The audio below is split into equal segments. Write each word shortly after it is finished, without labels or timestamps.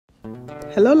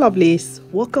Hello lovelies,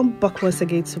 welcome back once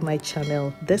again to my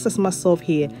channel. This is Masof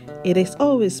here. It is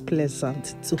always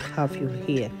pleasant to have you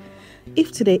here.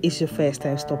 If today is your first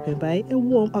time stopping by, a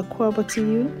warm aquaba to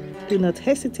you. Do not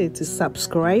hesitate to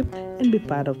subscribe and be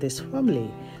part of this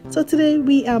family. So today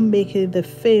we are making the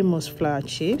famous flour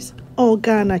chips or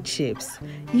Ghana chips.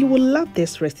 You will love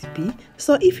this recipe,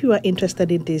 so if you are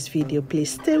interested in this video,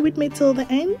 please stay with me till the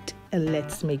end and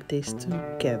let's make this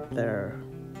together.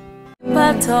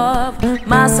 Part of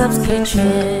Masof's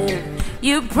kitchen.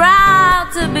 You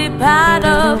proud to be part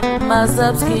of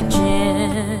Masof's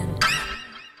kitchen.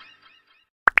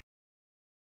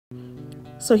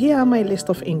 So here are my list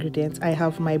of ingredients. I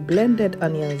have my blended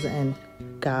onions and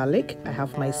garlic. I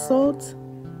have my salt,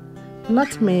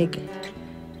 nutmeg.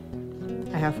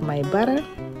 I have my butter,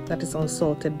 that is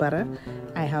unsalted butter.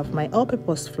 I have my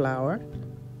all-purpose flour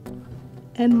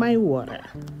and my water.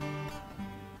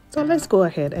 So let's go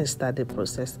ahead and start the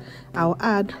process. I'll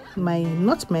add my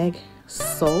nutmeg,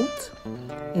 salt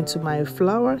into my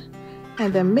flour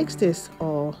and then mix this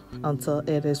all until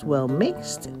it is well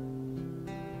mixed.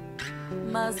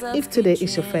 If today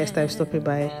is your first time stopping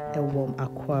by, a warm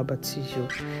aquaba to you.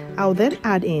 I'll then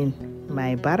add in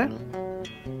my butter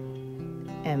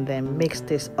and then mix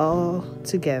this all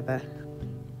together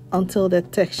until the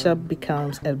texture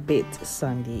becomes a bit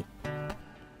sandy.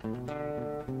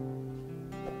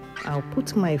 I'll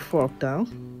put my fork down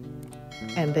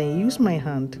and then use my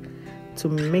hand to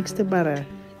mix the butter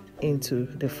into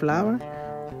the flour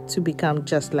to become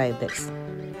just like this.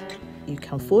 You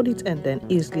can fold it and then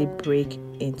easily break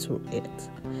into it.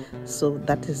 So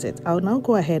that is it. I'll now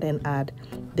go ahead and add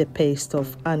the paste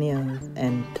of onions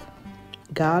and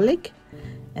garlic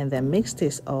and then mix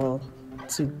this all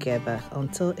together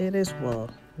until it is well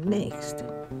mixed.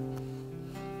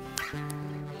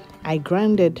 I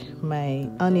grinded my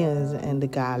onions and the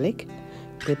garlic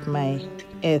with my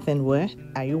earthenware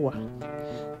ayuwa.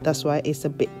 That's why it's a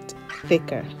bit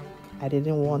thicker. I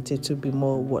didn't want it to be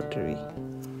more watery.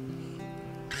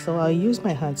 So I'll use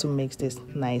my hand to mix this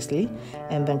nicely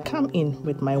and then come in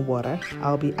with my water.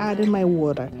 I'll be adding my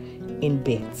water in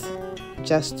bits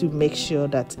just to make sure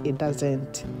that it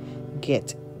doesn't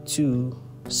get too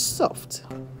soft.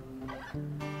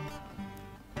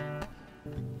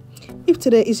 If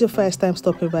today is your first time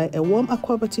stopping by, a warm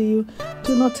aquaba to you.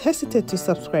 Do not hesitate to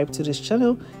subscribe to this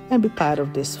channel and be part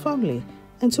of this family.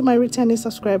 And to my returning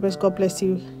subscribers, God bless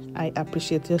you. I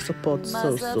appreciate your support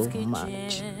so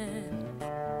much.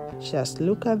 Just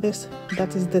look at this.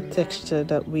 That is the texture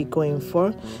that we're going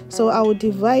for. So I will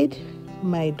divide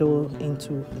my dough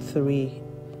into 3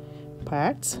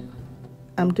 parts.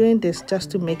 I'm doing this just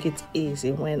to make it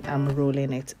easy when I'm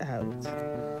rolling it out.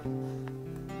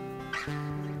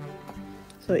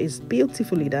 So it's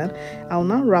beautifully done. I'll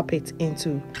now wrap it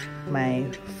into my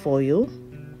foil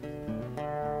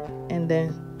and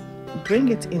then bring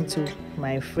it into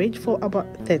my fridge for about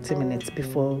 30 minutes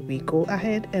before we go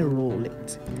ahead and roll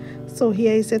it. So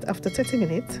here is it after 30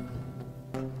 minutes.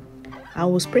 I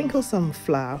will sprinkle some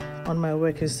flour on my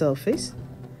working surface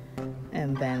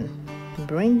and then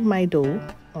bring my dough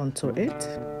onto it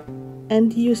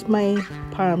and use my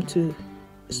palm to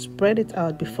spread it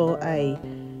out before I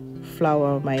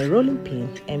flour my rolling pin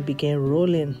and begin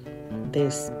rolling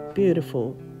this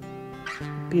beautiful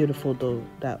dough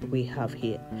that we have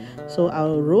here. So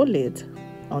I'll roll it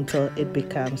until it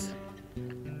becomes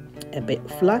a bit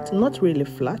flat, not really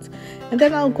flat, and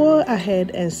then I'll go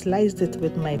ahead and slice it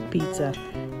with my pizza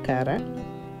cutter,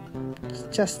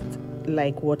 just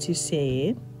like what you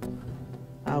say.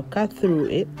 I'll cut through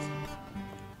it.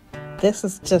 This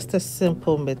is just a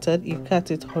simple method. You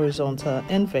cut it horizontal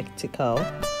and vertical.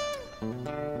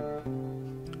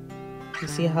 You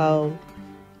see how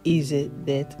easy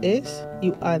that is?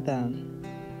 You are done.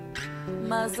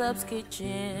 Masof's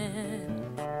kitchen.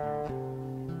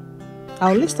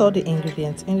 I'll list all the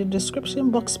ingredients in the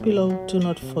description box below. Do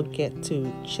not forget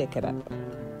to check it out.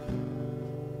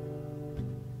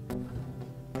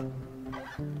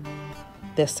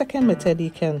 The second method, you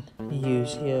can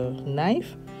use your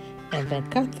knife and then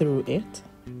cut through it.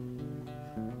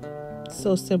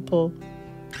 So simple.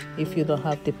 If you don't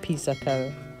have the pizza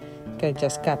cutter, you can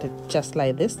just cut it just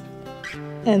like this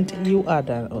and you are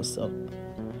done also.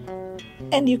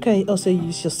 And you can also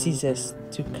use your scissors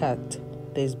to cut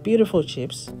these beautiful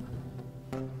chips.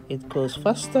 It goes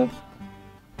faster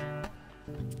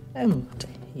and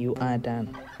you are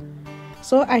done.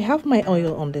 So I have my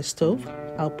oil on the stove.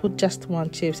 I'll put just 1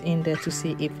 chips in there to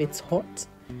see if it's hot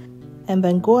and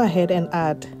then go ahead and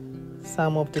add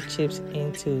some of the chips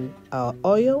into our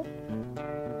oil.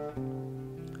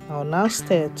 I'll now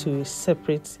stir to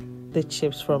separate the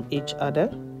chips from each other.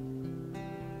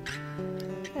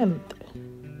 and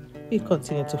you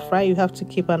continue to fry. You have to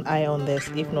keep an eye on this,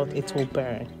 if not it will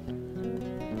burn.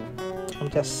 I'm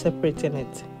just separating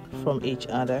it from each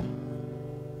other.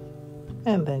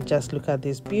 And then just look at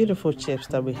these beautiful chips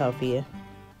that we have here.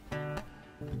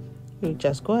 You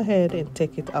just go ahead and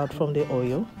take it out from the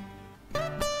oil.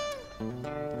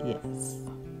 Yes.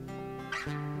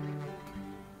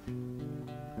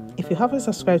 If you haven't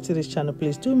subscribed to this channel,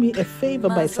 please do me a favor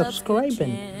by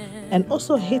subscribing and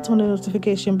also hit on the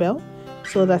notification bell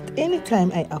so that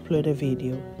anytime I upload a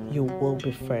video, you will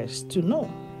be first to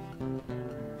know.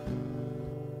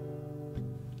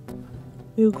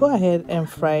 We'll go ahead and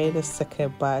fry the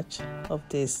second batch of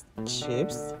these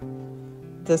chips.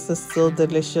 This is so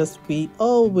delicious. We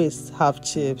always have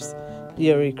chips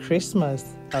during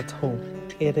Christmas at home.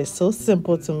 It is so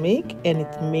simple to make and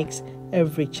it makes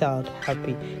every child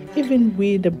happy. Even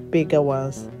we, the bigger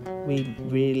ones, we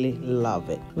really love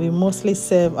it. We mostly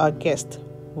serve our guests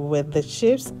with the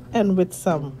chips and with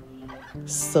some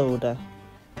soda.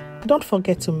 Don't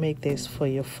forget to make this for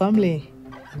your family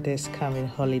this coming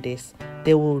holidays.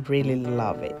 They will really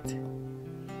love it.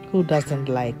 Who doesn't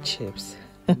like chips?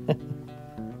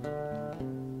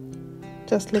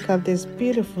 Just look at these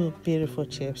beautiful, beautiful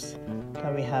chips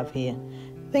that we have here.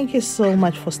 Thank you so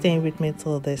much for staying with me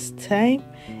till this time.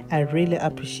 I really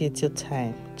appreciate your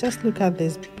time. Just look at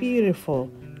these beautiful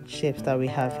chips that we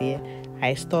have here.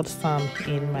 I stored some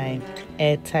in my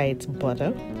airtight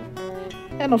bottle.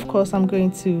 And of course, I'm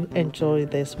going to enjoy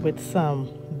this with some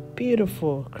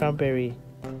beautiful cranberry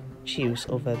juice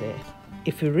over there.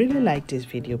 If you really like this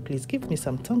video, please give me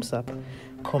some thumbs up,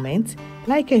 comment,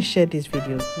 like and share this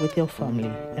video with your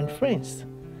family and friends.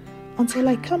 Until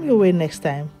I come your way next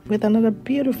time with another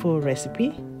beautiful recipe,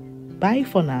 bye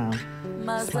for now.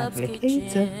 Masof's Smakelijk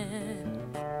Kitchen. eten.